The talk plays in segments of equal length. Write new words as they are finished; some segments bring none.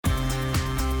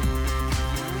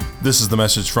This is the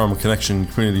message from Connection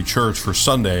Community Church for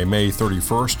Sunday, May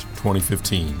 31st,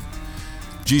 2015.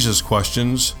 Jesus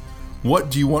questions,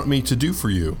 "What do you want me to do for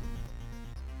you?"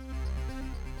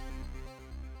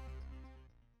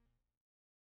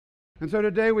 And so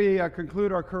today we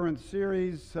conclude our current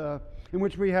series in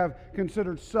which we have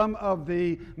considered some of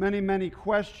the many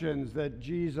questions that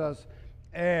Jesus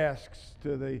asks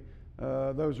to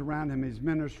those around him he's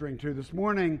ministering to. This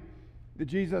morning, the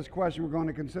Jesus question we're going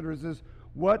to consider is this: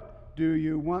 what do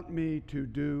you want me to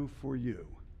do for you?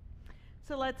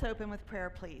 So let's open with prayer,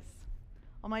 please.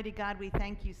 Almighty God, we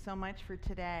thank you so much for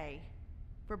today,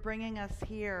 for bringing us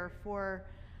here, for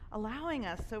allowing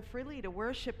us so freely to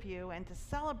worship you and to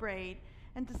celebrate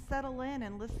and to settle in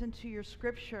and listen to your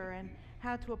scripture and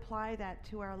how to apply that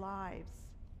to our lives.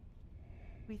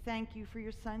 We thank you for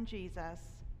your son, Jesus,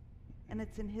 and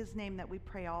it's in his name that we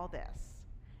pray all this.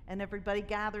 And everybody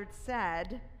gathered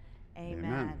said,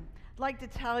 Amen. I'd like to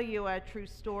tell you a true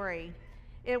story.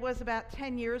 It was about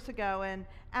 10 years ago, and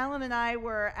Alan and I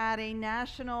were at a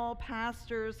national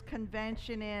pastors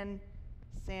convention in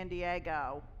San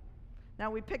Diego. Now,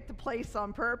 we picked the place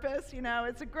on purpose. You know,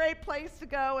 it's a great place to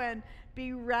go and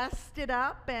be rested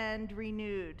up and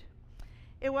renewed.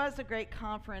 It was a great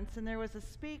conference, and there was a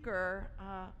speaker,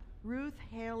 Ruth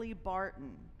Haley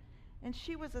Barton, and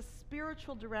she was a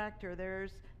spiritual director.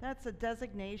 That's a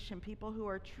designation, people who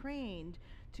are trained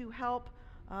to help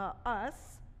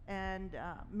us and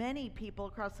many people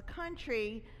across the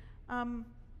country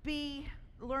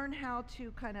learn how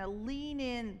to kind of lean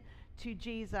in to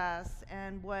Jesus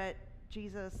and what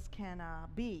Jesus can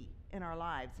be in our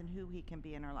lives and who he can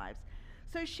be in our lives.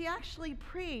 So she actually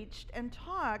preached and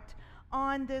talked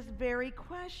on this very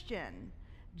question,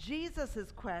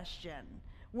 Jesus's question,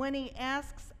 when he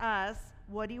asks us,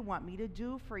 "What do you want me to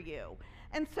do for you?"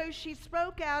 And so she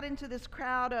spoke out into this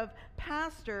crowd of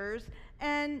pastors,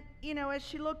 and, you know, as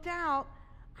she looked out,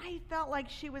 I felt like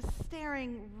she was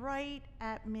staring right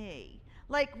at me.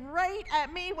 Like right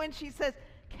at me when she says,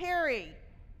 "Carrie,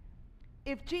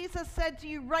 if Jesus said to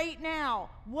you right now,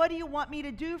 'What do you want me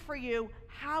to do for you?'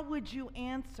 how would you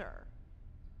answer?"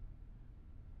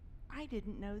 I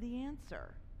didn't know the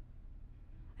answer.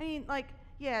 I mean, like,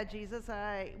 yeah, Jesus,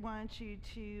 I want you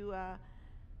to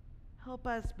help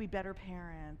us be better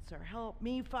parents, or help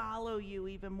me follow you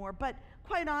even more. But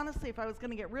quite honestly, if I was going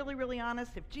to get really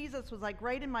honest, if Jesus was like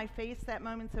right in my face that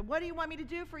moment and said, "What do you want me to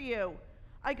do for you?"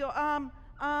 I go, I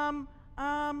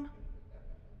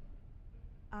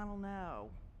don't know.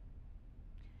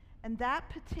 And that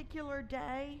particular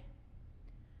day,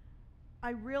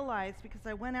 I realized, because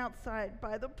I went outside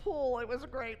by the pool, it was a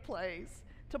great place,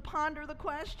 to ponder the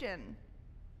question.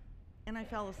 And I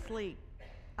fell asleep.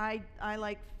 I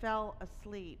fell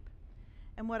asleep.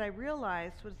 And what I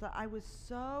realized was that I was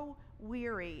so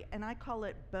weary, and I call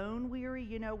it bone weary,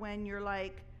 you know, when you're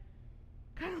like,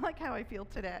 kind of like how I feel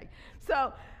today.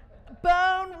 So,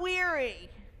 bone weary.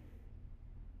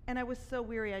 And I was so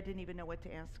weary I didn't even know what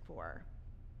to ask for.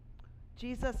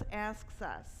 Jesus asks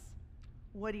us,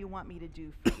 "What do you want me to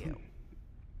do for you?"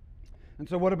 And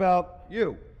so what about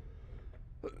you?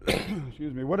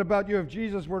 Excuse me. What about you if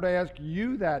Jesus were to ask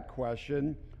you that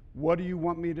question, "What do you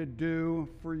want me to do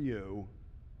for you?"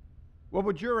 What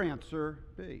would your answer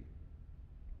be?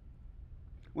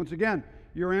 Once again,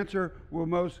 your answer will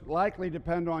most likely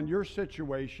depend on your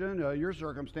situation, your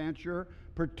circumstance, your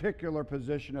particular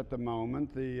position at the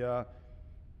moment, the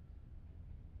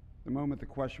moment the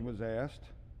question was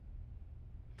asked.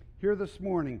 Here this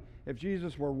morning, if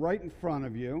Jesus were right in front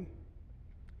of you,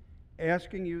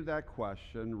 asking you that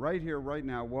question, right here, right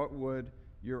now, what would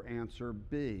your answer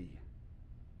be?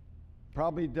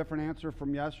 Probably a different answer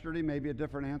from yesterday, maybe a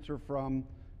different answer from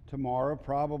tomorrow,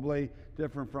 probably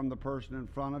different from the person in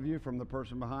front of you, from the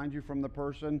person behind you, from the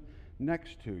person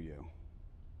next to you.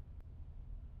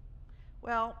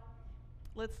 Well,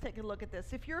 let's take a look at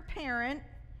this. If you're a parent,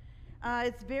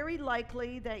 it's very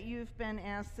likely that you've been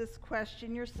asked this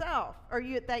question yourself, or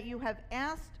that you have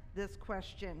asked this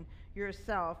question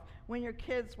yourself when your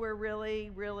kids were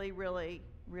really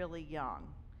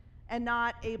young and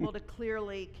not able to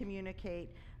clearly communicate.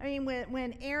 I mean,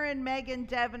 when Aaron, Megan,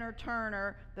 Devin, or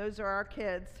Turner, those are our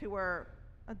kids who are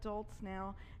adults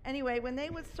now. Anyway, when they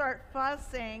would start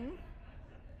fussing,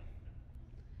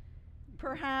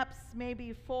 perhaps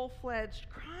maybe full-fledged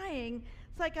crying,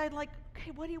 it's like I'd like,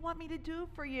 "Okay, what do you want me to do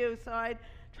for you?" So I'd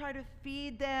try to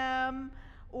feed them,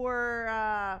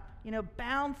 or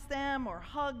bounce them, or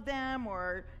hug them,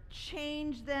 or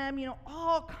change them,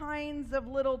 all kinds of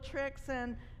little tricks,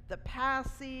 and the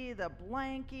passy, the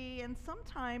blankie, and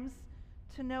sometimes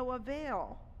to no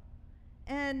avail.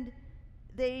 And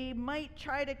they might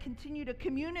try to continue to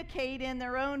communicate in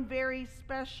their own very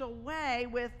special way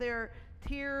with their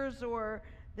tears or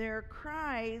their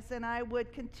cries, and I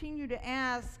would continue to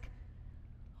ask,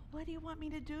 what do you want me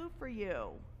to do for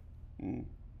you? And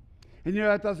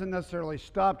that doesn't necessarily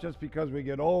stop just because we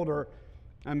get older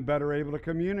and better able to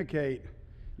communicate.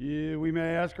 We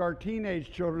may ask our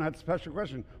teenage children that special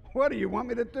question, what do you want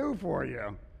me to do for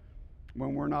you?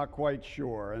 When we're not quite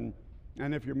sure. And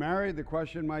if you're married, the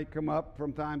question might come up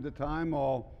from time to time,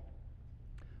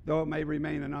 though it may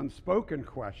remain an unspoken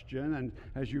question, and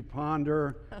as you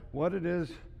ponder what it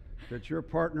is that your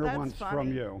partner wants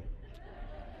from you.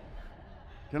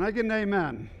 Can I get an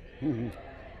amen?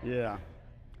 Yeah.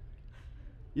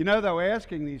 Though,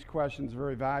 asking these questions is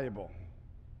very valuable,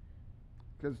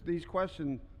 because this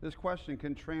question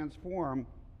can transform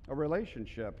a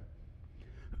relationship.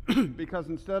 Because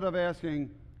instead of asking,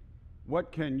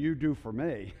 what can you do for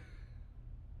me?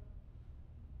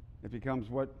 It becomes,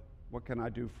 what can I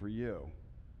do for you?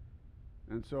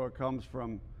 And so it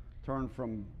turn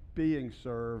from being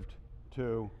served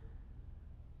to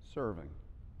serving.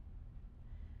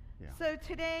 Yeah. So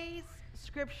today's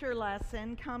scripture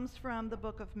lesson comes from the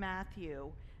book of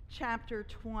Matthew, chapter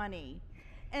 20.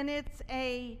 And it's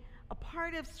a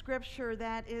part of scripture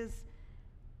that is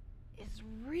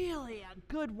really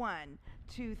a good one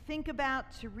to think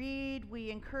about, to read.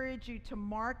 We encourage you to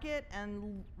mark it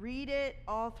and read it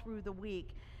all through the week.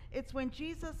 It's when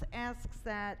Jesus asks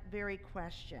that very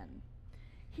question.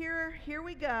 Here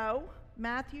we go,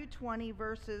 Matthew 20,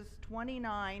 verses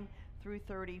 29 through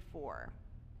 34.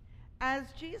 As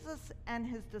Jesus and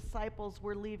his disciples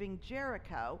were leaving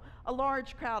Jericho, a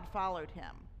large crowd followed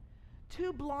him.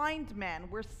 2 blind men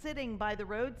were sitting by the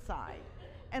roadside.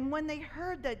 And when they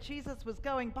heard that Jesus was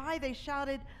going by, they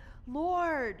shouted,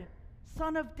 "Lord,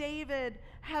 Son of David,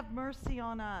 have mercy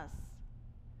on us."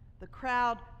 The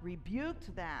crowd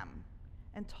rebuked them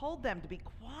and told them to be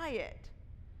quiet.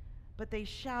 But they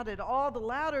shouted all the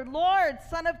louder, "Lord,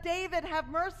 Son of David, have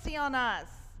mercy on us."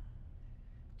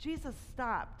 Jesus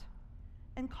stopped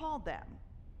and called them.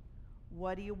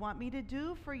 "What do you want me to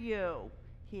do for you?"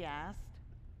 he asked.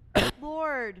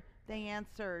 "Lord," they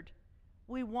answered,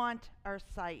 "we want our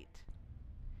sight."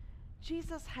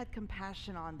 Jesus had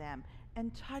compassion on them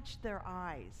and touched their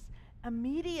eyes.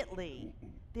 Immediately,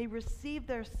 they received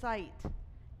their sight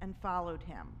and followed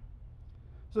him.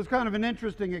 So it's kind of an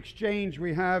interesting exchange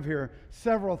we have here.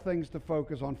 Several things to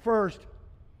focus on. First,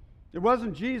 it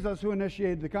wasn't Jesus who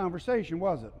initiated the conversation,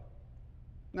 was it?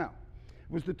 No.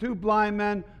 It was the 2 blind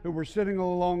men who were sitting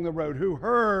along the road who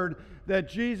heard that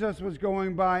Jesus was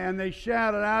going by, and they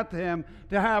shouted out to him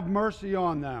to have mercy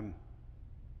on them.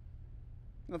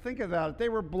 Now think about it. They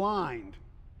were blind.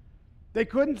 They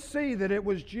couldn't see that it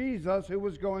was Jesus who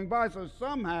was going by. So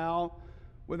somehow,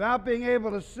 without being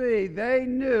able to see, they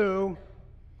knew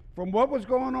from what was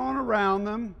going on around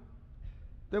them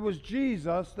that it was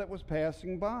Jesus that was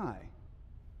passing by.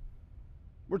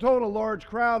 We're told a large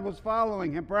crowd was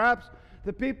following him. Perhaps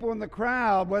the people in the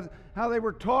crowd, with how they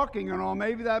were talking and all,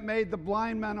 maybe that made the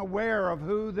blind men aware of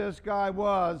who this guy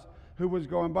was who was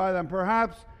going by them.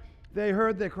 Perhaps they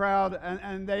heard the crowd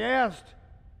and they asked,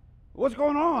 "What's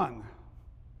going on?"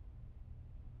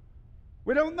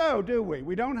 We don't know, do we?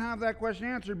 We don't have that question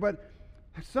answered, but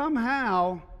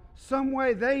somehow, some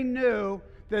way they knew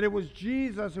that it was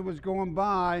Jesus who was going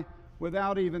by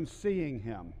without even seeing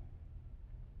him.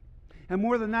 And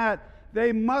more than that,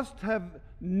 they must have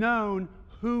known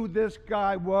who this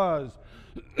guy was,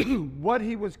 what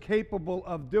he was capable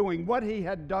of doing, what he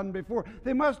had done before.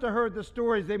 They must have heard the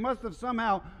stories. They must have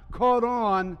somehow caught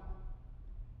on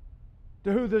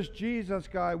to who this Jesus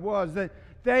guy was.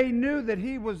 They knew that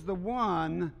he was the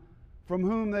one from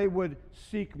whom they would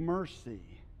seek mercy,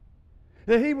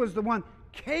 that he was the one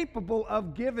capable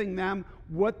of giving them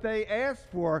what they asked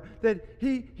for, that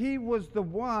he was the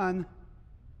one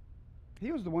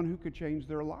who could change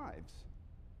their lives.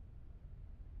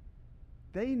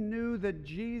 They knew that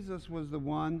Jesus was the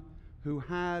one who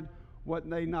had what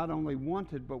they not only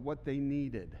wanted, but what they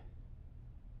needed.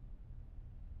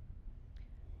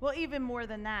 Well, even more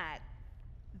than that,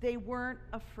 they weren't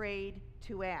afraid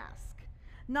to ask.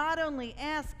 Not only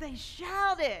ask, they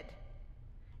shouted.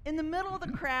 In the middle of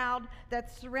the crowd that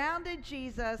surrounded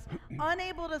Jesus,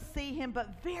 unable to see him,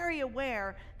 but very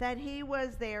aware that he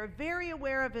was there, very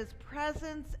aware of his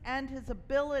presence and his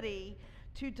ability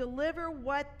to deliver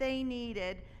what they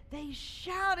needed, they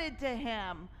shouted to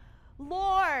him,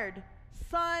 "Lord,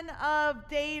 Son of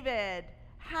David,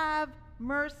 have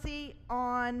mercy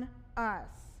on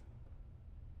us."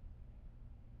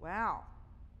 Wow.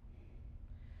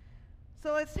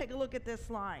 So let's take a look at this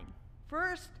line.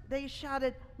 First, they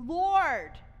shouted,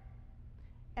 "Lord!"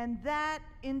 And that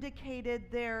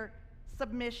indicated their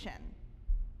submission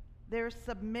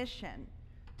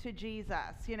to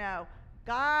Jesus. You know,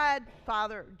 God,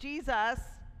 Father, Jesus,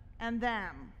 and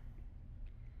them.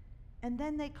 And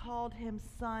then they called him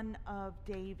Son of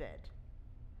David.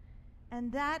 And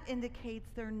that indicates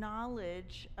their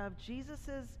knowledge of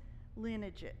Jesus'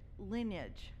 lineage.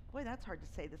 Boy, that's hard to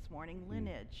say this morning,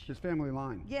 lineage. His family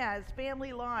line. Yeah, his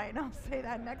family line. I'll say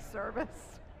that next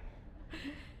service.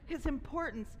 His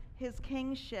importance, his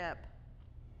kingship.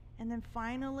 And then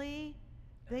finally,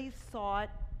 they sought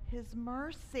his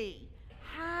mercy.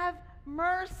 Have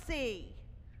mercy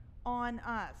on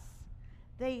us.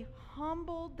 They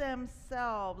humbled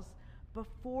themselves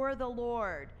before the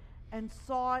Lord and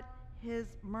sought his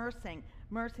mercy.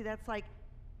 Mercy, that's like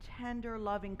tender,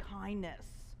 loving kindness.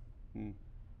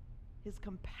 His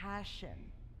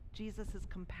compassion. Jesus'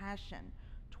 compassion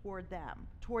toward them,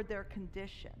 toward their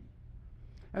condition.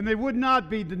 And they would not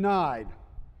be denied.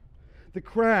 The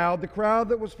crowd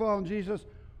that was following Jesus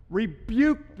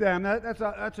rebuked them. That's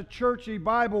a churchy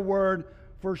Bible word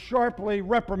for sharply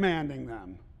reprimanding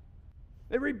them.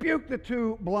 They rebuked the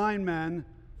two blind men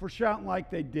for shouting like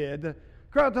they did. The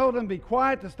crowd told them to be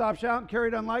quiet, to stop shouting,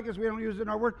 carried on like us. We don't use it in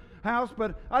our house,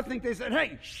 but I think they said,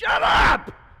 "Hey, shut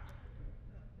up!"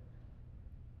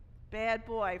 Bad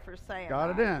boy for saying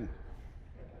Got that. it in.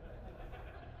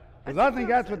 Because I think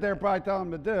that's what they're probably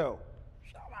telling them to do.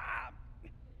 Shut up.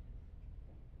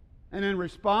 And in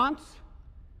response,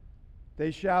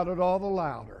 they shouted all the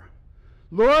louder,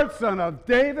 "Lord, Son of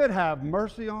David, have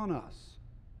mercy on us."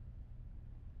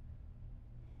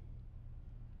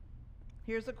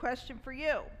 Here's a question for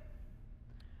you.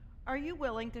 Are you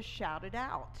willing to shout it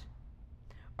out?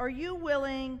 Are you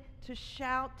willing to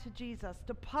shout to Jesus,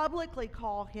 to publicly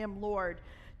call him Lord,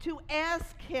 to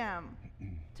ask him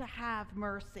to have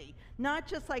mercy? Not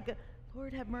just like,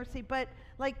 "Lord, have mercy," but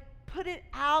like put it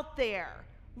out there.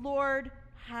 "Lord,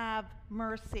 have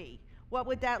mercy." What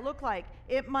would that look like?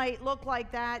 It might look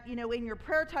like that, in your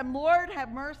prayer time, "Lord,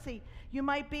 have mercy." You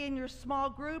might be in your small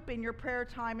group in your prayer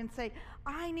time and say,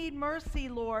 "I need mercy,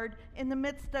 Lord," in the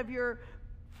midst of your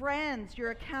friends,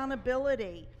 your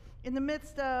accountability, in the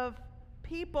midst of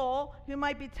people who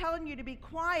might be telling you to be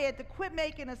quiet, to quit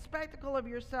making a spectacle of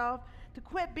yourself, to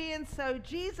quit being so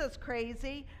Jesus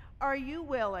crazy. Are you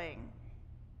willing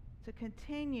to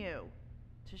continue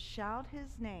to shout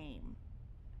his name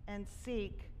and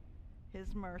seek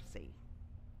his mercy?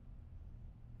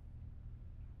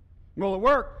 Well, it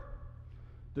worked.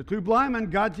 The two blind men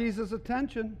got Jesus'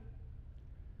 attention.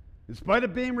 In spite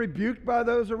of being rebuked by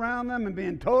those around them and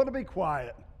being told to be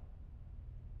quiet,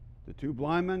 the two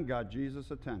blind men got Jesus'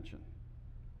 attention.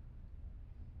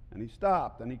 And he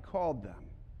stopped and he called them.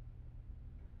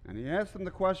 And he asked them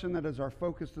the question that is our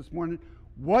focus this morning: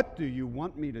 "What do you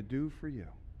want me to do for you?"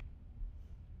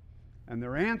 And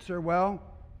their answer, well,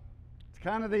 it's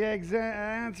kind of the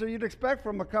answer you'd expect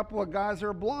from a couple of guys who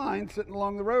are blind sitting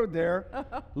along the road there.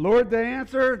 "Lord," they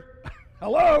answered,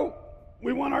 "hello,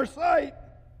 we want our sight."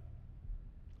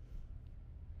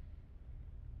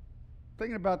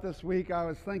 Thinking about this week, I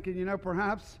was thinking,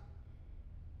 perhaps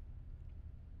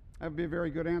that would be a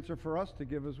very good answer for us to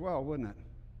give as well, wouldn't it?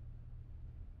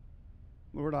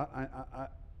 "Lord, I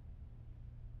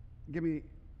give me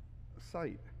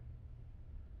sight,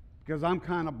 because I'm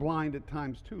kind of blind at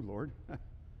times too, Lord."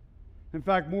 In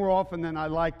fact, more often than I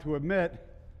like to admit,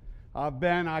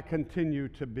 I continue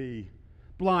to be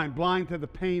blind to the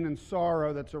pain and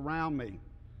sorrow that's around me,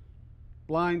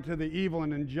 blind to the evil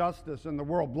and injustice in the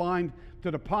world, blind to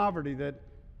the poverty that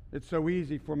it's so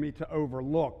easy for me to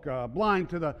overlook, blind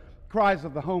to the cries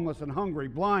of the homeless and hungry,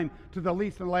 blind to the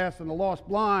least and last and the lost,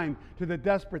 blind to the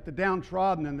desperate, the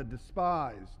downtrodden, and the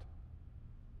despised,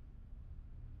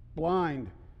 blind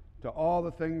to all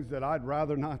the things that I'd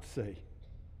rather not see,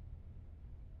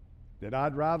 that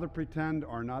I'd rather pretend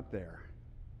are not there,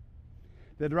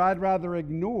 that I'd rather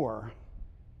ignore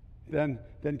than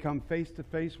come face to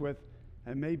face with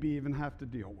and maybe even have to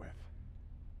deal with.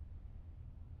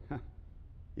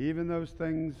 Even those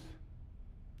things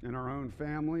in our own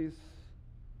families,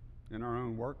 in our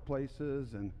own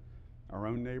workplaces, and our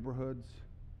own neighborhoods.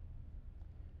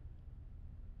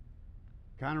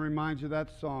 Kind of reminds you of that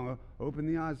song, "Open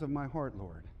the eyes of my heart,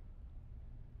 Lord.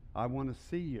 I want to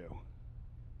see you.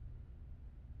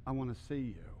 I want to see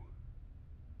you.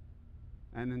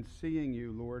 And in seeing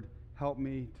you, Lord, help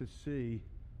me to see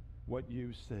what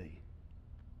you see."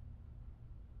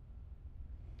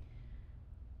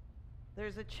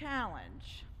 There's a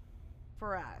challenge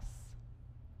for us.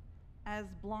 As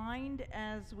blind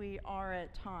as we are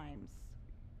at times,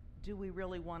 do we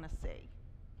really want to see?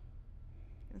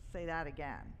 Let's say that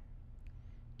again.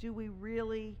 Do we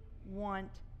really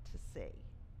want to see?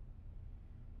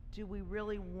 Do we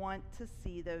really want to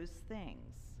see those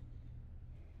things?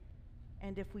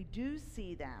 And if we do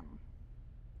see them,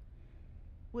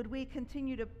 would we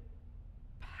continue to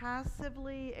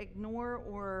passively ignore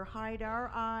or hide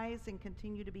our eyes and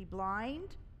continue to be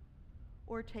blind,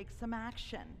 or take some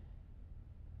action?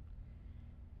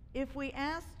 If we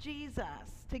ask Jesus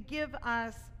to give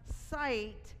us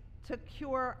sight to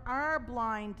cure our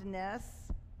blindness,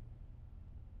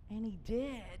 and he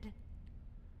did,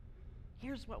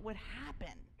 here's what would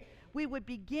happen. We would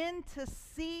begin to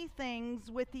see things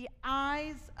with the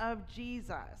eyes of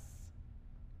Jesus,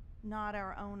 not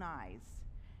our own eyes.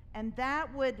 And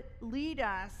that would lead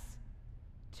us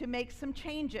to make some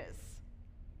changes,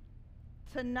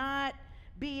 to not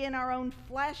be in our own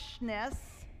fleshness,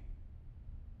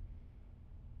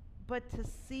 but to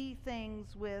see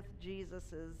things with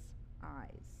Jesus's eyes.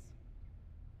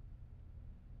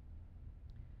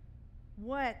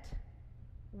 What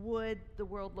would the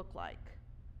world look like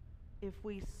if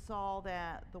we saw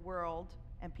the world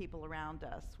and people around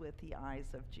us with the eyes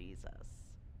of Jesus?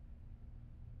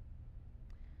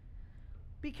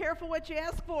 Be careful what you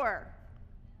ask for.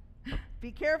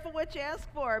 Be careful what you ask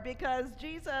for, because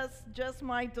Jesus just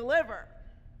might deliver.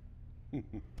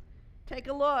 Take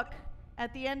a look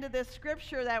at the end of this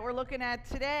scripture that we're looking at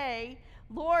today.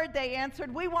 Lord, they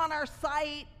answered, we want our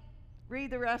sight.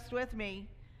 Read the rest with me.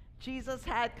 Jesus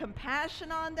had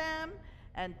compassion on them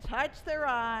and touched their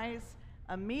eyes.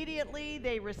 Immediately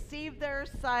they received their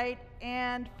sight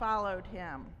and followed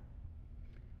him.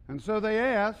 And so they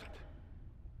asked,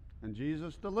 and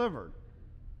Jesus delivered.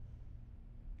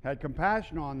 Had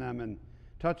compassion on them and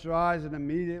touched their eyes, and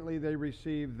immediately they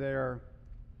received their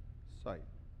sight.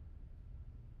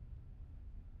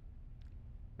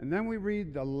 And then we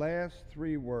read the last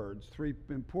three words, three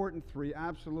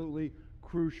absolutely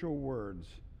crucial words.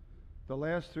 The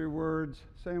last three words,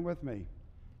 say them with me.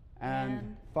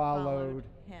 And followed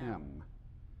him.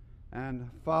 And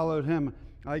followed him.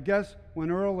 I guess when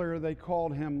earlier they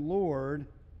called him Lord,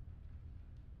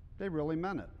 they really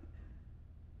meant it.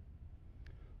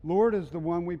 Lord is the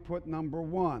one we put number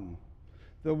one,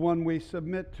 the one we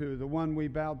submit to, the one we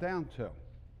bow down to.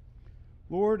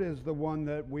 Lord is the one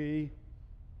that we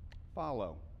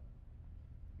follow.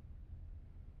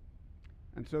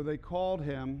 And so they called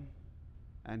him,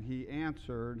 and he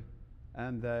answered,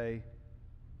 and they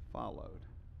followed.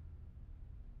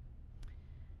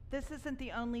 This isn't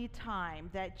the only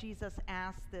time that Jesus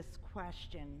asked this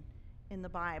question in the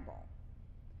Bible.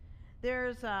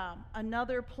 There's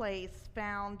another place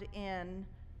found in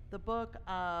the book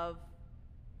of,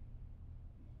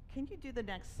 can you do the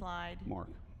next slide? Mark.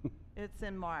 It's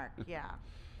in Mark, yeah.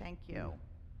 Thank you.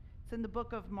 It's in the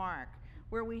book of Mark,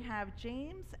 where we have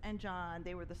James and John.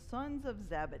 They were the sons of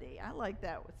Zebedee. I like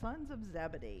that. Sons of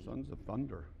Zebedee. Sons of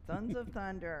thunder. Sons of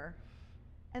thunder.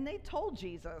 And they told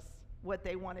Jesus what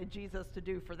they wanted Jesus to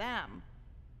do for them.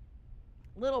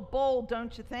 Little bold,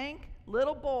 don't you think?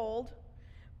 Little bold.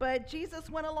 But Jesus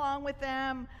went along with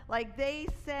them. Like they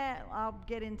said, I'll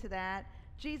get into that.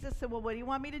 Jesus said, well, what do you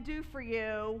want me to do for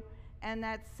you? And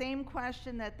that same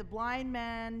question that the blind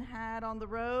men had on the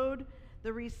road,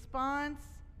 the response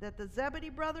that the Zebedee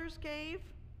brothers gave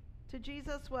to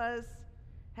Jesus was,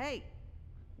 hey,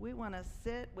 we want to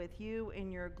sit with you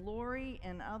in your glory.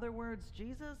 In other words,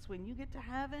 Jesus, when you get to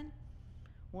heaven,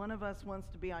 one of us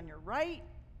wants to be on your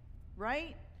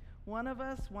right? One of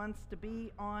us wants to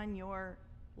be on your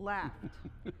left.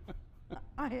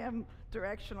 I am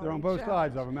directionally They're on both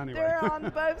sides of them anyway. They're on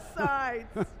both sides.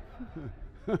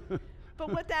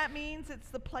 But what that means, it's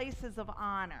the places of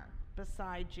honor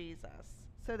beside Jesus.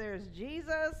 So there's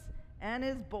Jesus and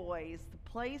his boys, the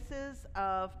places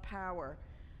of power.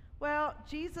 Well,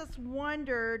 Jesus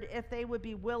wondered if they would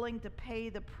be willing to pay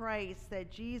the price that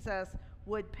Jesus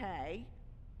would pay,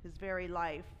 his very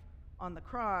life on the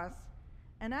cross,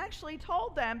 and actually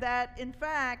told them that, in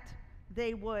fact,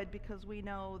 they would, because we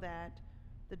know that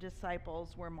the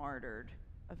disciples were martyred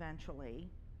eventually.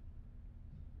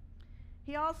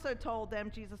 He also told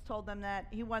them, Jesus told them, that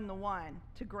he wasn't the one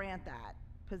to grant that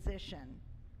position,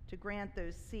 to grant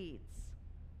those seats.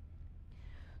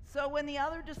 So when the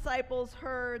other disciples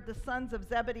heard the sons of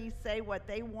Zebedee say what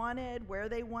they wanted, where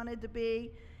they wanted to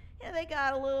be, they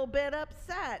got a little bit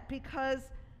upset, because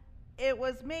it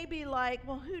was maybe like,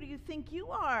 well, who do you think you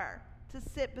are to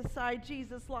sit beside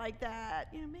Jesus like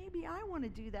that? Maybe I want to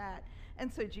do that.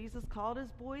 And so Jesus called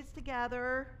his boys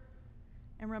together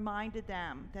and reminded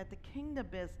them that the kingdom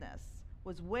business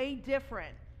was way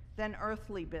different than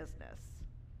earthly business.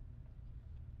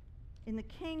 In the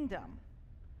kingdom,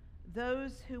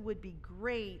 those who would be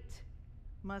great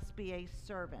must be a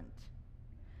servant.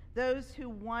 Those who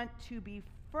want to be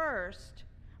first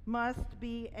must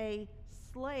be a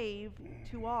slave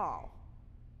to all.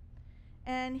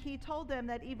 And he told them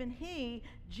that even he,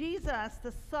 Jesus,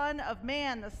 the Son of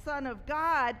Man, the Son of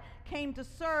God, came to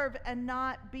serve and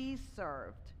not be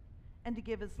served, and to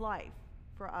give his life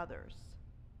for others.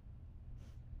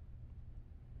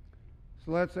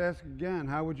 So let's ask again,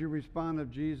 how would you respond if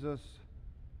Jesus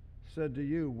said to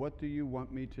you, what do you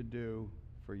want me to do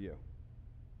for you?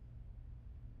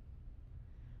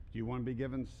 Do you want to be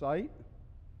given sight?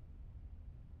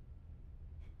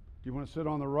 Do you want to sit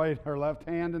on the right or left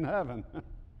hand in heaven?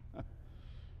 Do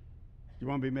you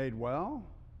want to be made well?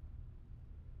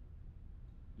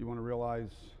 Do you want to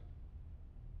realize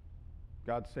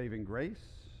God's saving grace?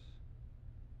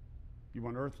 Do you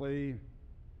want earthly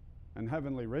and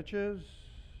heavenly riches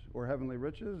or heavenly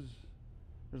riches?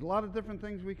 There's a lot of different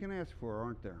things we can ask for,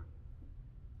 aren't there?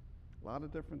 A lot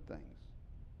of different things.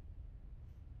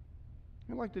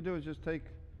 What I'd like to do is just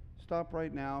stop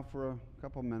right now for a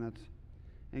couple minutes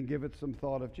and give it some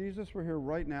thought. If Jesus were here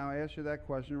right now, I ask you that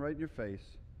question right in your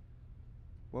face,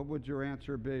 what would your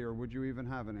answer be, or would you even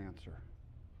have an answer?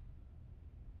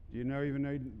 Do you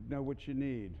even know what you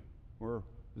need? Or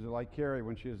is it like Carrie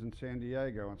when she was in San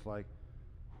Diego? It's like,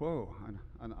 whoa,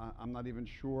 I'm not even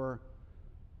sure.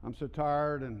 I'm so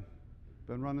tired and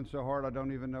been running so hard I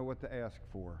don't even know what to ask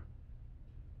for.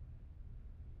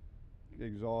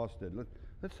 Exhausted.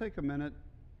 Let's take a minute,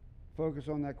 focus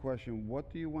on that question.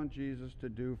 What do you want Jesus to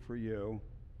do for you?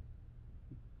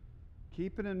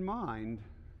 Keep it in mind,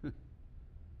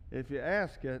 if you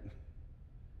ask it,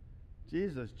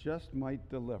 Jesus just might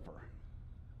deliver.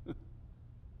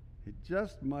 He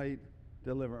just might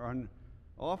deliver. And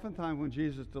oftentimes when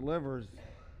Jesus delivers,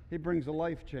 he brings a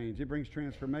life change. He brings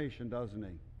transformation, doesn't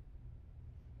he?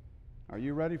 Are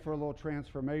you ready for a little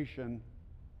transformation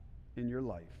in your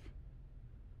life?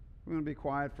 We're going to be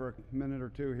quiet for a minute or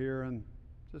two here and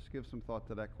just give some thought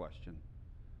to that question.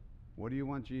 What do you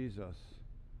want Jesus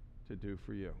to do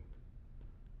for you?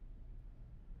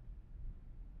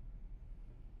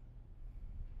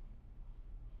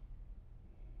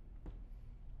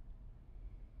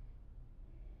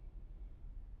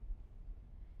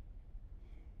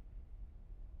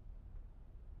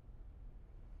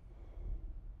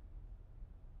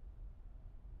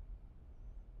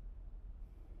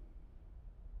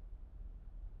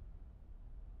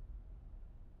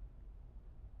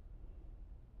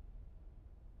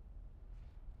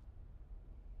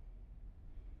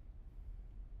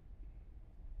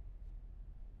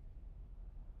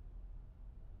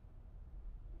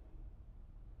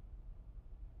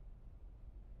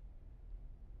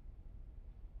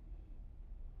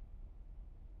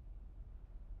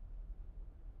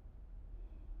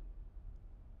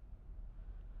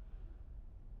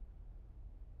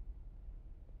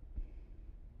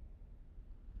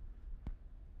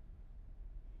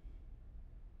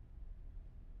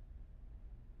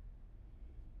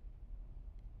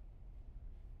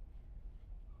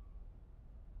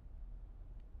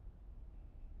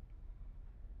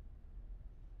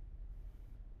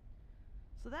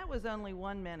 So that was only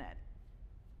 1 minute.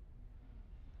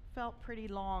 Felt pretty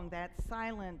long. That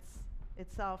silence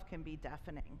itself can be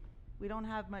deafening. We don't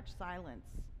have much silence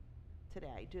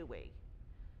today, do we?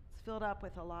 It's filled up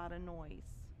with a lot of noise.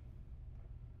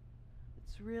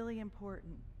 It's really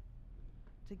important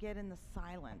to get in the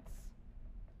silence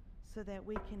so that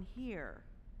we can hear,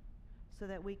 so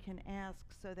that we can ask,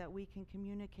 so that we can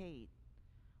communicate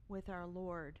with our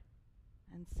Lord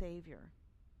and Savior.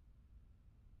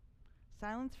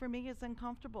 Silence for me is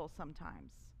uncomfortable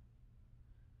sometimes,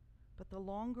 but the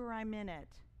longer I'm in it,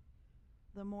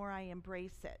 the more I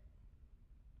embrace it.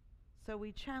 So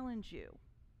we challenge you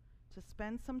to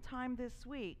spend some time this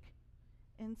week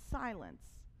in silence.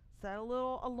 Set a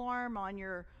little alarm on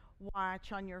your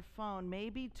watch, on your phone,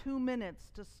 maybe 2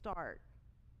 minutes to start,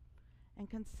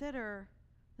 and consider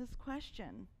this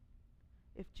question.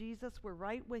 If Jesus were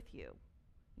right with you,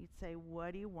 he'd say,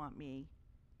 what do you want me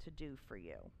to do for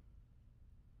you?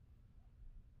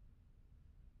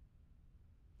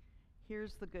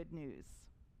 Here's the good news.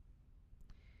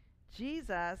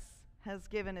 Jesus has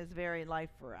given his very life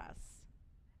for us.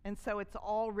 And so it's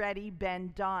already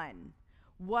been done.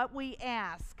 What we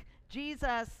ask,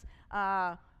 Jesus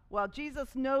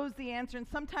knows the answer, and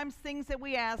sometimes things that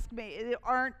we ask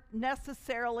aren't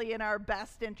necessarily in our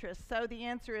best interest. So the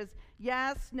answer is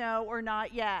yes, no, or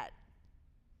not yet.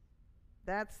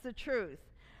 That's the truth.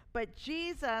 But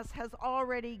Jesus has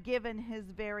already given his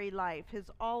very life, his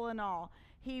all in all.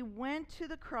 He went to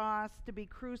the cross to be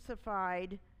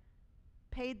crucified,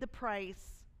 paid the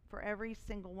price for every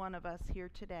single one of us here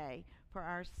today, for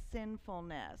our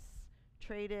sinfulness,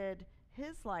 traded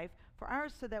his life for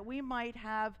ours so that we might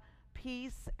have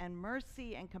peace and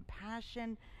mercy and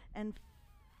compassion and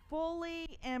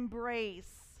fully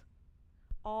embrace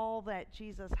all that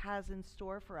Jesus has in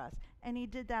store for us. And he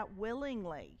did that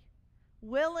willingly.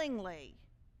 Willingly.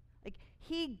 Like,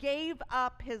 he gave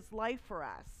up his life for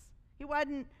us. He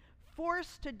wasn't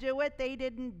forced to do it. They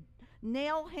didn't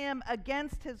nail him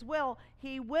against his will.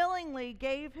 He willingly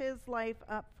gave his life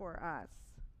up for us.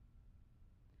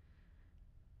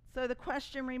 So the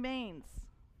question remains.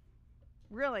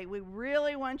 Really, we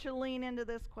really want you to lean into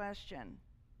this question.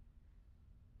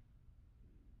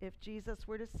 If Jesus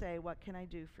were to say, "What can I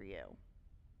do for you?"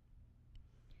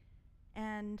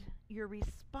 And your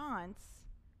response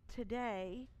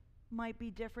today might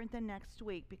be different than next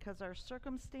week because our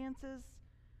circumstances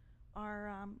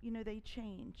are, they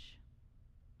change.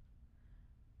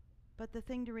 But the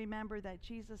thing to remember that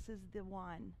Jesus is the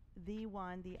one, the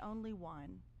only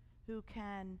one who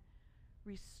can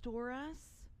restore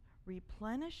us,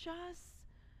 replenish us,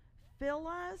 fill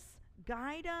us,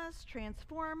 guide us,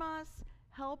 transform us,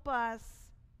 help us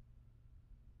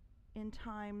in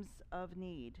times of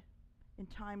need, in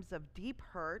times of deep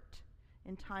hurt,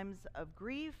 in times of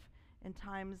grief, in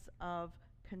times of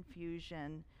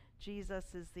confusion.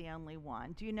 Jesus is the only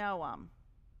one. Do you know him?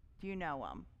 Do you know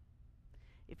him?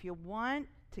 If you want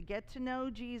to get to know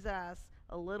Jesus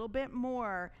a little bit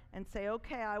more and say,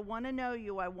 okay, I want to know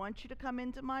you, I want you to come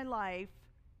into my life,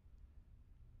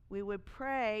 we would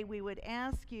pray, we would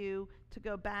ask you to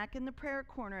go back in the prayer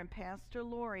corner, and Pastor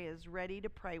Lori is ready to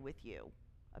pray with you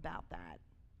about that.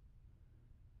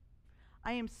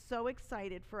 I am so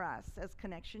excited for us as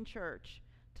Connection Church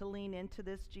to lean into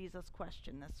this Jesus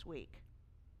question this week,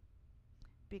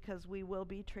 because we will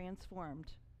be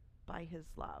transformed by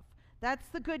his love. That's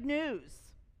the good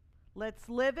news. Let's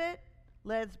live it,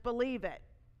 let's believe it,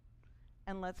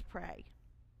 and let's pray.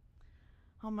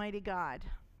 Almighty God,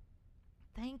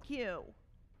 thank you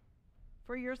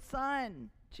for your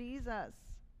Son, Jesus,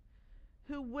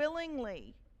 who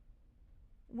willingly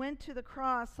went to the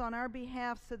cross on our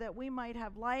behalf so that we might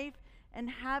have life and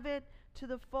have it to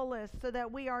the fullest, so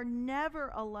that we are never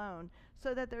alone,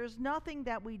 so that there's nothing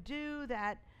that we do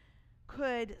that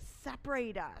could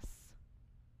separate us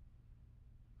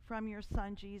from your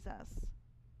Son, Jesus.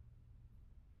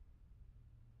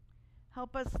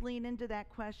 Help us lean into that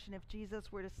question if Jesus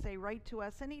were to say right to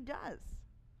us, and he does,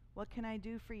 "What can I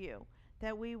do for you?"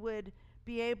 That we would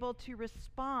be able to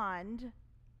respond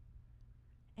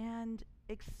and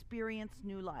experience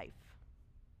new life.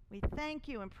 We thank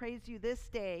you and praise you this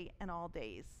day and all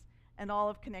days. And all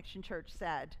of Connection Church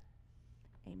said,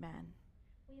 amen.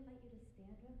 We invite you to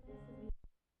stand with us as we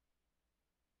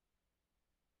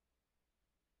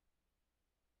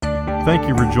Thank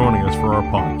you for joining us for our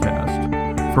podcast.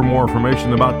 For more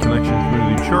information about Connection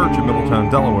Community Church in Middletown,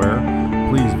 Delaware,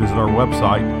 please visit our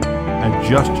website at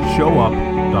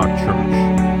justshowup.church.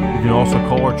 You can also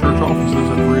call our church offices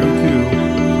at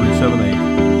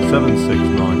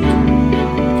 302-378-7692.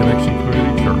 Connection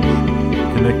Community Church,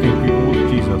 connecting people